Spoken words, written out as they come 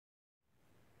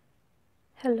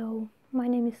Hello, my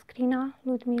name is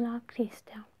Crina-Ludmila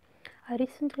Cristea. I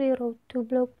recently wrote 2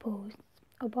 blog posts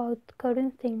about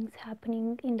current things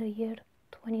happening in the year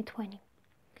 2020.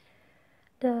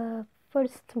 The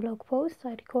first blog post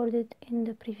I recorded in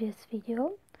the previous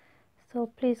video, so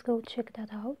please go check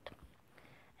that out.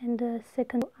 And the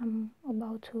second I'm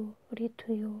about to read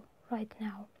to you right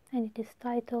now, and it is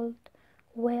titled,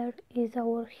 "Where is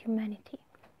our humanity?"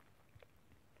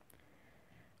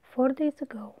 4 days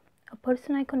ago, a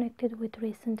person I connected with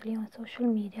recently on social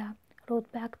media wrote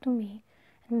back to me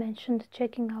and mentioned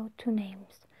checking out 2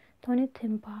 names, Tony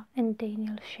Timpa and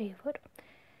Daniel Shaver.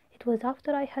 It was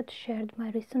after I had shared my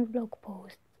recent blog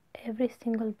post, "Every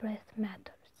Single Breath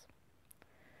Matters."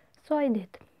 So I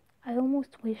did. I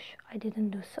almost wish I didn't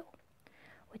do so.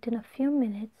 Within a few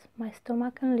minutes, my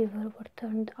stomach and liver were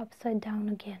turned upside down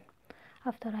again,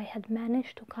 after I had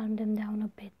managed to calm them down a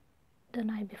bit the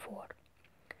night before.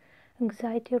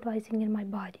 Anxiety rising in my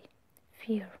body,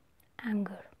 fear,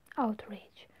 anger,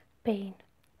 outrage, pain,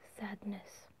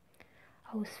 sadness.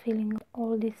 I was feeling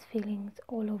all these feelings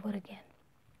all over again.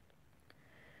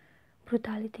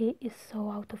 Brutality is so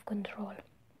out of control.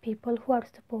 People who are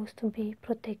supposed to be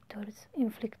protectors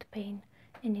inflict pain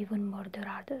and even murder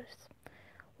others.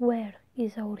 Where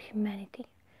is our humanity?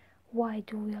 Why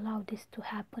do we allow this to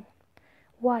happen?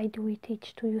 Why do we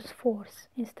teach to use force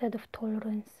instead of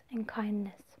tolerance and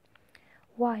kindness?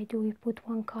 Why do we put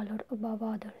one color above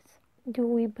others? Do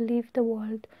we believe the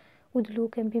world would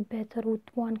look and be better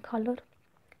with one color?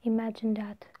 Imagine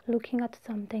that, looking at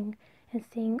something and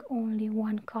seeing only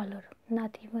one color,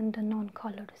 not even the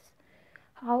non-colors.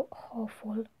 How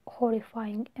awful,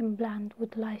 horrifying and bland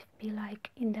would life be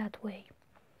like in that way?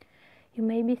 You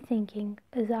may be thinking,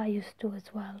 as I used to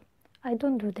as well, I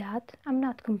don't do that, I'm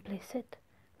not complicit.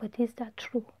 But is that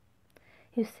true?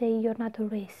 You say you're not a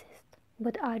racist.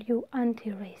 But are you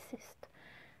anti-racist?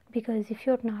 Because if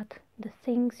you're not, the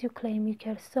things you claim you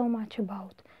care so much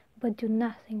about, but do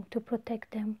nothing to protect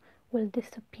them, will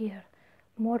disappear.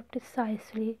 More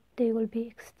precisely, they will be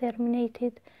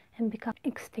exterminated and become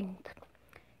extinct.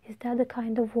 Is that the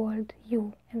kind of world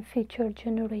you and future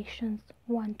generations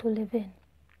want to live in?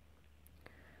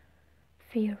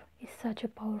 Fear is such a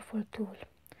powerful tool.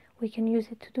 We can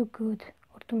use it to do good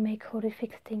or to make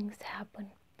horrific things happen.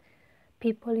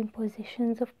 People in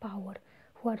positions of power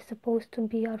who are supposed to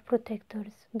be our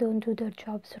protectors don't do their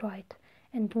jobs right,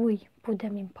 and we put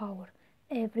them in power,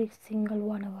 every single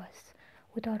one of us,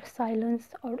 with our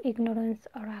silence, our ignorance,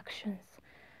 our actions.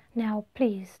 Now,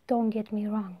 please don't get me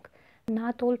wrong.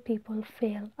 Not all people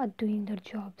fail at doing their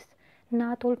jobs.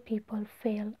 Not all people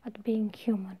fail at being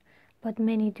human, but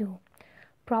many do.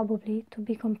 Probably, to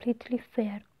be completely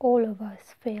fair, all of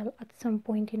us fail at some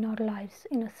point in our lives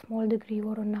in a small degree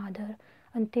or another,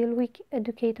 until we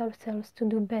educate ourselves to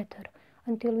do better,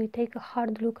 until we take a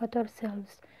hard look at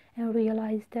ourselves and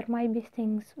realize there might be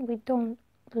things we don't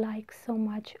like so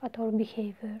much at our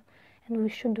behavior and we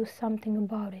should do something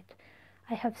about it.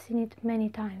 I have seen it many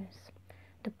times.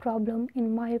 The problem,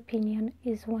 in my opinion,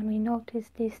 is when we notice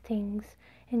these things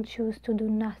and choose to do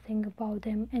nothing about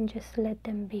them and just let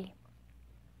them be.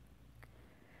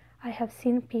 I have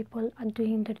seen people at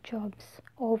doing their jobs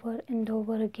over and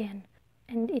over again,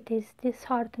 and it is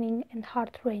disheartening and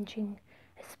heart-wrenching,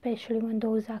 especially when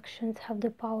those actions have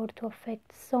the power to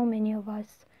affect so many of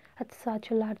us at such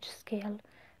a large scale,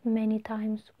 many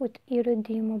times with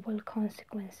irredeemable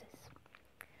consequences.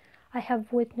 I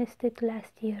have witnessed it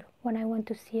last year when I went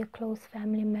to see a close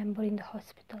family member in the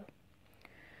hospital.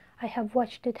 I have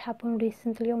watched it happen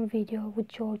recently on video with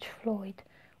George Floyd,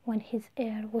 when his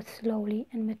air was slowly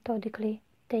and methodically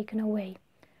taken away,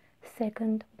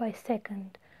 second by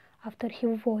second, after he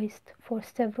voiced for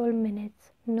several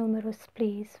minutes numerous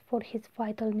pleas for his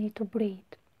vital need to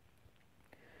breathe.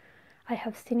 I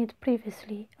have seen it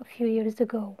previously, a few years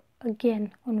ago,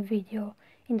 again on video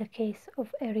in the case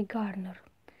of Eric Garner.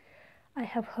 I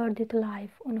have heard it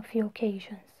live on a few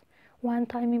occasions. One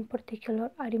time in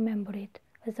particular I remember it,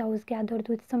 as I was gathered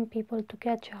with some people to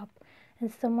catch up,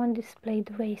 and someone displayed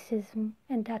racism,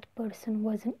 and that person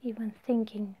wasn't even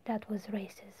thinking that was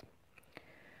racism.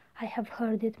 I have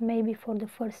heard it maybe for the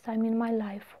first time in my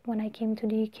life when I came to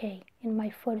the UK in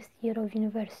my first year of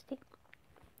university.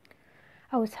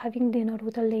 I was having dinner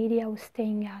with a lady I was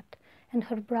staying at, and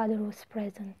her brother was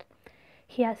present.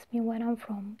 He asked me where I'm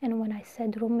from, and when I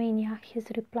said Romania, his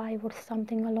reply was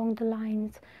something along the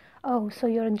lines, "Oh, so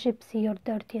you're a gypsy, you're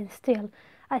dirty and still.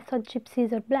 I thought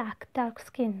gypsies are black, dark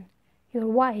skin. You're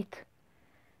white."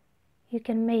 You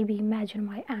can maybe imagine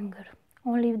my anger.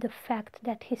 Only the fact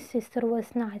that his sister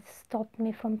was nice stopped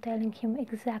me from telling him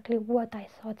exactly what I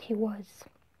thought he was.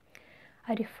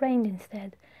 I refrained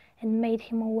instead and made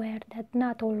him aware that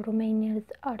not all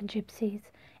Romanians are gypsies,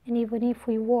 and even if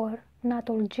we were, not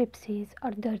all gypsies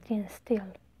are dirty and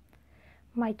still.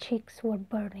 My cheeks were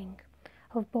burning,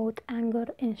 of both anger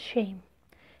and shame.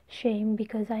 Shame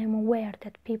because I am aware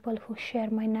that people who share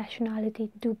my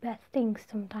nationality do bad things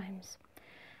sometimes.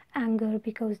 Anger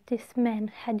because this man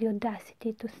had the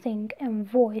audacity to think and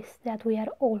voice that we are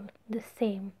all the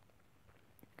same.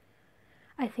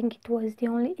 I think it was the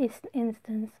only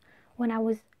instance when I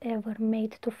was ever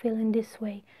made to feel in this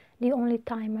way, the only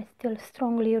time I still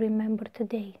strongly remember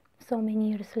today, so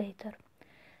many years later.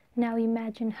 Now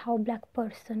imagine how a black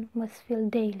person must feel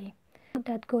daily,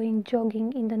 that going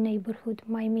jogging in the neighborhood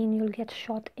might mean you'll get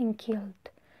shot and killed.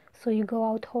 So you go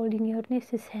out holding your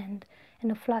niece's hand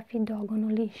and a fluffy dog on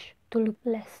a leash to look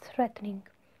less threatening,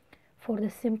 for the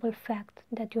simple fact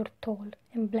that you're tall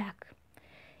and black.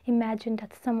 Imagine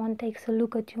that someone takes a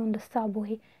look at you on the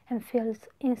subway and feels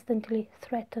instantly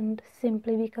threatened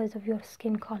simply because of your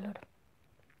skin color.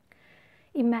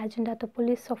 Imagine that a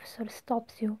police officer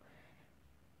stops you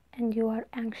and you are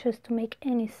anxious to make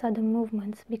any sudden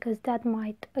movements because that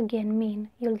might again mean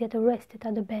you'll get arrested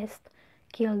at the best,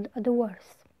 killed at the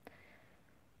worst.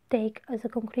 Take as a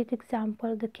concrete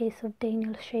example the case of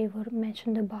Daniel Shaver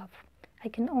mentioned above. I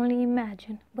can only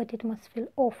imagine, but it must feel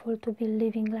awful to be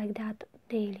living like that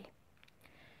daily.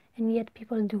 And yet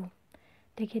people do.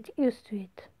 They get used to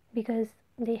it because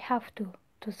they have to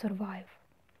survive.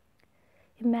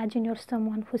 Imagine you're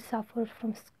someone who suffers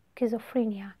from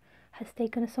schizophrenia, has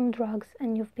taken some drugs,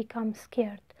 and you've become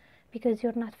scared because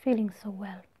you're not feeling so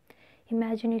well.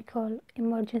 Imagine you call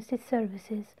emergency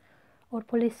services or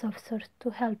police officers to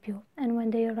help you, and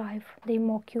when they arrive, they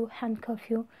mock you, handcuff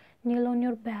you, kneel on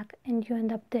your back, and you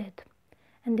end up dead.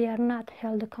 And they are not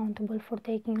held accountable for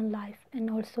taking a life and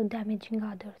also damaging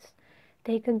others.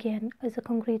 Take again as a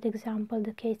concrete example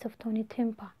the case of Tony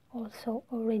Timpa, also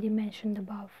already mentioned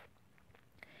above.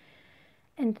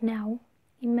 And now,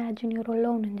 imagine you're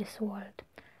alone in this world,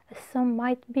 as some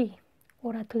might be,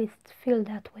 or at least feel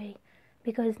that way,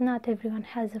 because not everyone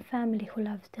has a family who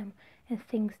loves them and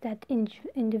thinks that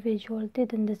individual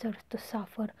didn't deserve to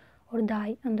suffer or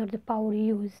die under the power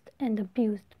used and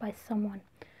abused by someone,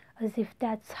 as if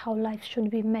that's how life should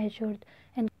be measured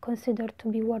and considered to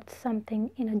be worth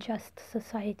something in a just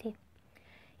society.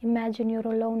 Imagine you're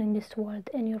alone in this world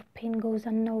and your pain goes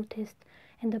unnoticed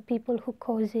and the people who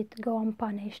cause it go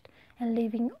unpunished and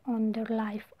living on their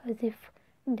life as if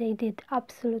they did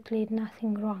absolutely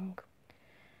nothing wrong.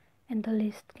 And the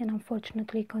list can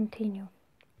unfortunately continue.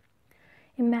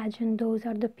 Imagine those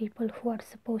are the people who are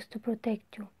supposed to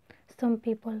protect you. Some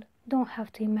people don't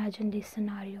have to imagine these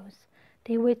scenarios.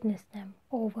 They witness them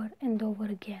over and over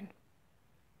again.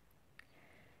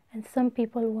 And some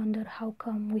people wonder how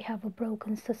come we have a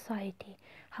broken society,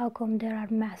 how come there are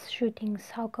mass shootings,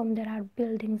 how come there are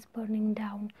buildings burning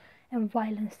down and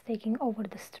violence taking over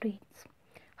the streets.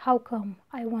 How come,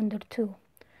 I wonder too,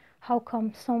 how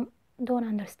come some don't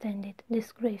understand it,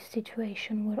 this grave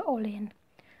situation we're all in.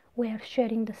 We are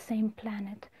sharing the same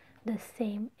planet, the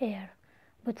same air,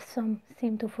 but some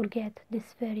seem to forget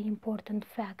this very important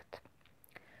fact.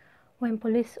 When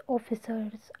police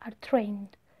officers are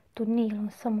trained to kneel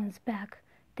on someone's back,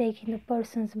 taking the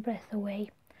person's breath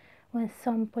away, when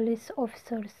some police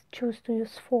officers choose to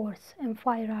use force and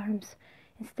firearms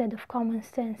instead of common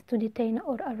sense to detain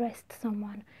or arrest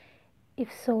someone, if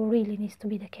so really needs to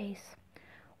be the case.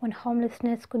 When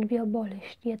homelessness could be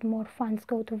abolished, yet more funds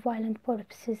go to violent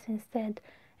purposes instead,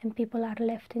 and people are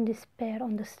left in despair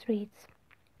on the streets.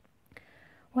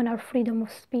 When our freedom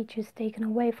of speech is taken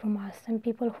away from us, and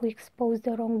people who expose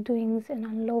the wrongdoings and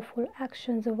unlawful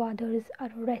actions of others are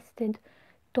arrested,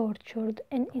 tortured,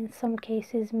 and in some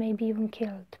cases maybe even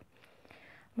killed.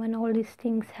 When all these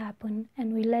things happen,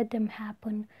 and we let them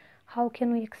happen, how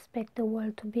can we expect the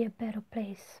world to be a better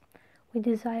place? We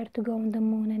desire to go on the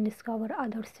moon and discover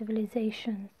other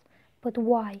civilizations. But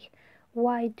why?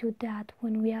 Why do that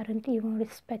when we aren't even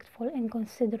respectful and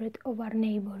considerate of our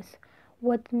neighbors?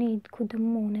 What need could the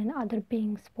moon and other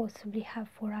beings possibly have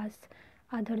for us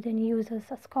other than use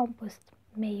us as compost?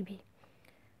 Maybe.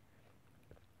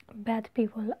 Bad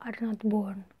people are not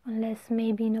born, unless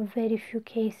maybe in a very few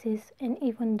cases, and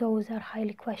even those are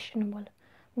highly questionable.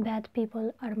 Bad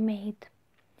people are made.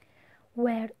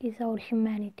 Where is our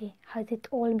humanity? Has it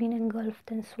all been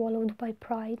engulfed and swallowed by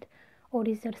pride, or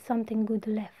is there something good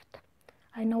left?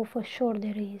 I know for sure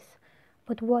there is,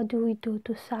 but what do we do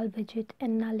to salvage it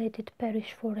and not let it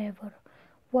perish forever?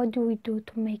 What do we do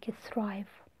to make it thrive?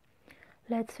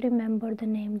 Let's remember the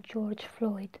name George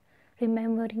Floyd.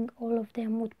 Remembering all of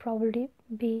them would probably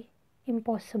be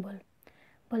impossible,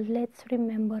 but let's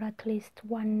remember at least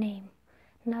one name.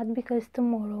 Not because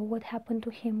tomorrow what happened to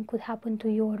him could happen to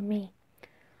you or me.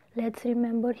 Let's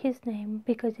remember his name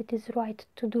because it is right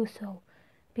to do so,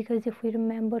 because if we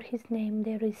remember his name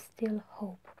there is still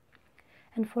hope.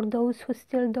 And for those who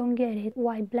still don't get it,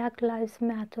 why Black Lives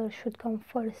Matter should come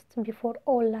first before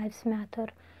all lives matter,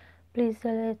 please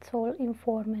let's all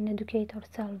inform and educate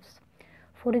ourselves.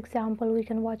 For example, we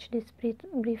can watch this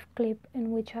brief clip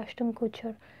in which Ashton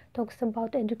Kutcher talks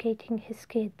about educating his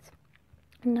kids,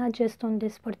 not just on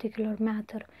this particular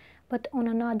matter, but on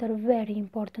another very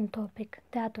important topic,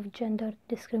 that of gender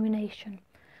discrimination.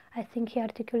 I think he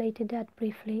articulated that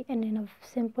briefly and in a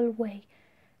simple way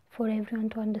for everyone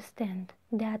to understand.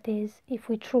 That is, if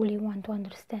we truly want to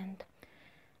understand.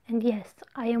 And yes,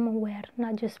 I am aware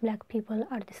not just black people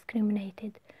are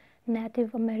discriminated.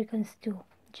 Native Americans too.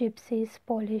 Gypsies,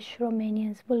 Polish,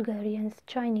 Romanians, Bulgarians,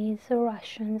 Chinese,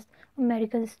 Russians,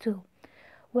 Americans too.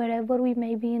 Wherever we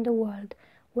may be in the world,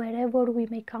 wherever we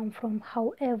may come from,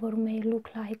 however we may look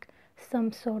like,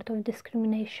 some sort of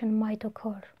discrimination might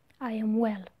occur. I am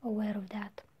well aware of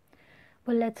that.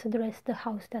 But let's address the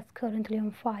house that's currently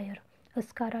on fire,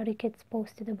 as Cara Ricketts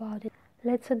posted about it.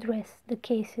 Let's address the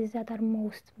cases that are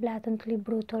most blatantly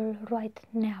brutal right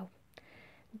now.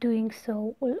 Doing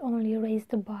so will only raise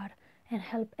the bar and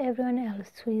help everyone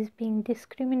else who is being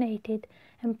discriminated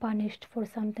and punished for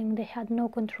something they had no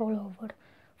control over,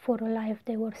 for a life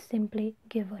they were simply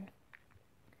given.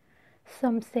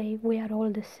 Some say we are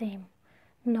all the same.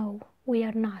 No, we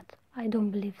are not. I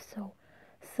don't believe so.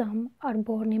 Some are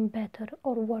born in better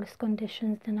or worse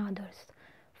conditions than others.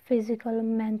 Physical,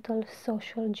 mental,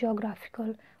 social,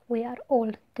 geographical, we are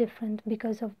all different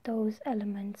because of those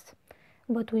elements.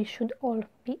 But we should all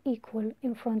be equal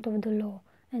in front of the law,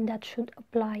 and that should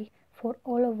apply for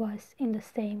all of us in the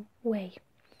same way.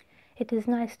 It is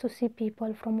nice to see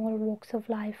people from all walks of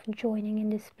life joining in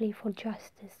this plea for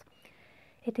justice.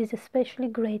 It is especially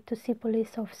great to see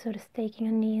police officers taking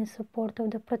a knee in support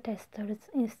of the protesters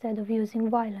instead of using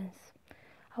violence.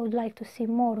 I would like to see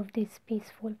more of these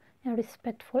peaceful and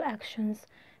respectful actions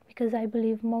because I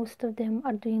believe most of them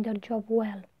are doing their job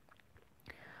well.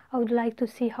 I would like to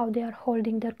see how they are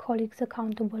holding their colleagues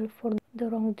accountable for the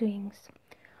wrongdoings.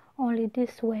 Only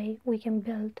this way we can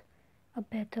build a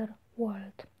better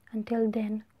world. Until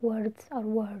then, words are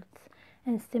words,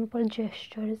 and simple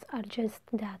gestures are just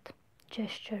that.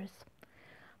 Gestures.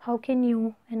 How can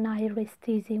you and I rest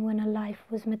easy when a life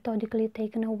was methodically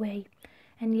taken away,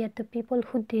 and yet the people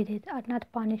who did it are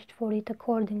not punished for it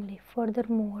accordingly?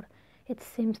 Furthermore, it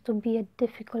seems to be a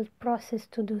difficult process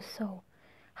to do so.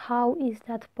 How is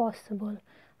that possible?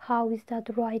 How is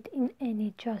that right in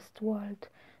any just world?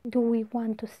 Do we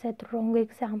want to set wrong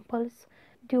examples?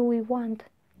 Do we want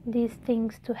these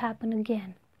things to happen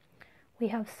again? We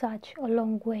have such a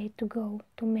long way to go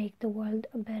to make the world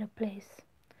a better place.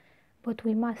 But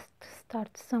we must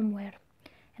start somewhere.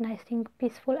 And I think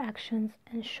peaceful actions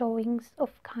and showings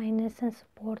of kindness and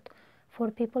support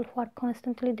for people who are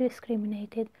constantly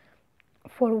discriminated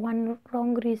for one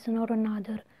wrong reason or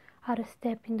another are a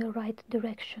step in the right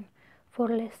direction for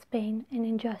less pain and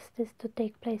injustice to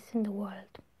take place in the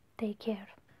world. Take care.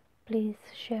 Please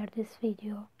share this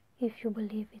video if you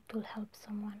believe it will help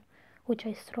someone, which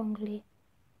I strongly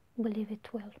believe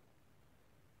it will.